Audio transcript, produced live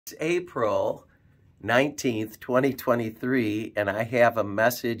It's April 19th, 2023, and I have a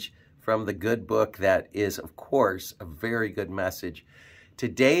message from the good book that is, of course, a very good message.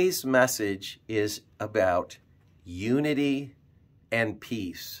 Today's message is about unity and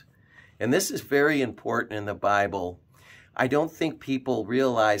peace. And this is very important in the Bible. I don't think people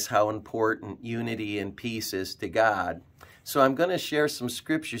realize how important unity and peace is to God. So I'm going to share some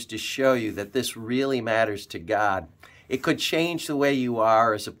scriptures to show you that this really matters to God. It could change the way you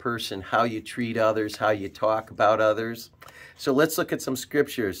are as a person, how you treat others, how you talk about others. So let's look at some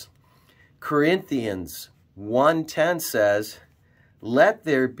scriptures. Corinthians 1:10 says, "Let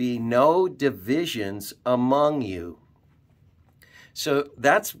there be no divisions among you." So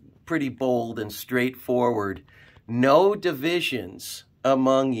that's pretty bold and straightforward. No divisions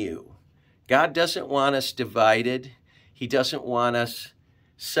among you. God doesn't want us divided. He doesn't want us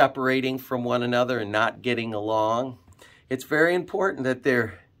separating from one another and not getting along. It's very important that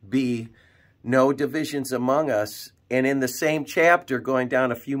there be no divisions among us. And in the same chapter, going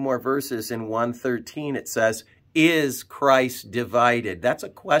down a few more verses in 1:13, it says, "Is Christ divided?" That's a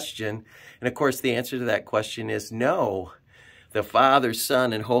question. And of course, the answer to that question is no. The Father,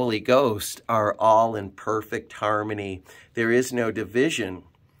 Son, and Holy Ghost are all in perfect harmony. There is no division.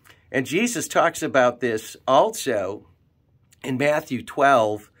 And Jesus talks about this also in Matthew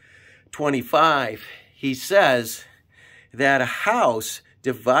 12:25. He says that a house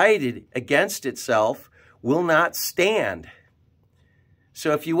divided against itself will not stand.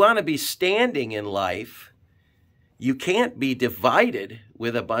 So if you want to be standing in life, you can't be divided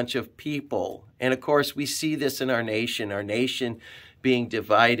with a bunch of people. And of course, we see this in our nation being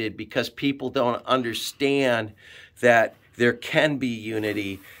divided because people don't understand that there can be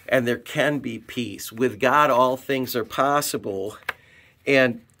unity and there can be peace. With God, all things are possible.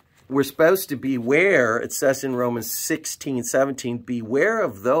 And we're supposed to beware, it says in Romans 16:17, beware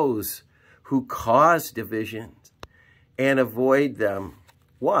of those who cause divisions and avoid them.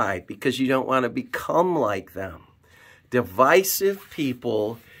 Why? Because you don't want to become like them. Divisive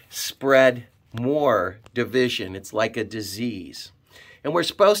people spread more division. It's like a disease. And we're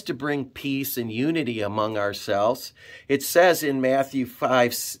supposed to bring peace and unity among ourselves. It says in Matthew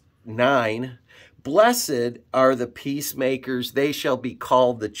 5:9, "Blessed are the peacemakers, they shall be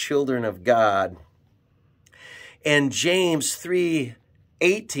called the children of God." And James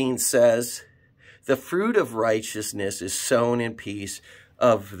 3:18 says, "The fruit of righteousness is sown in peace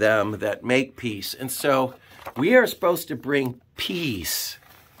of them that make peace." And so we are supposed to bring peace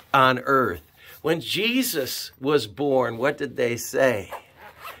on earth. When Jesus was born, what did they say?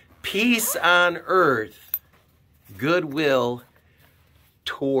 Peace on earth, goodwill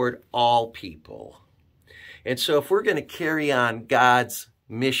toward all people. And so if we're going to carry on God's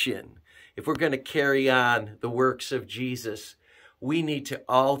mission, if we're going to carry on the works of Jesus, we need to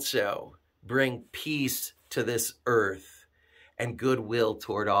also bring peace to this earth and goodwill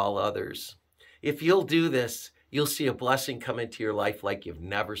toward all others. If you'll do this, you'll see a blessing come into your life like you've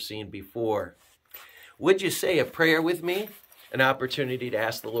never seen before. Would you say a prayer with me? An opportunity to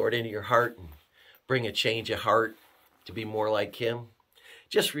ask the Lord into your heart and bring a change of heart to be more like Him.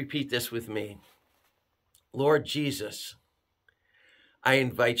 Just repeat this with me. Lord Jesus, I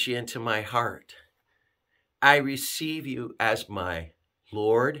invite you into my heart. I receive you as my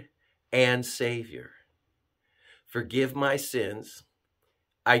Lord and Savior. Forgive my sins.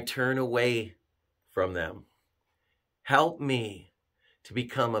 I turn away from them. Help me to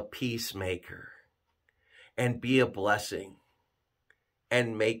become a peacemaker and be a blessing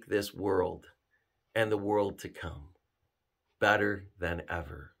and make this world and the world to come better than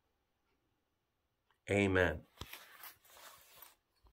ever. Amen.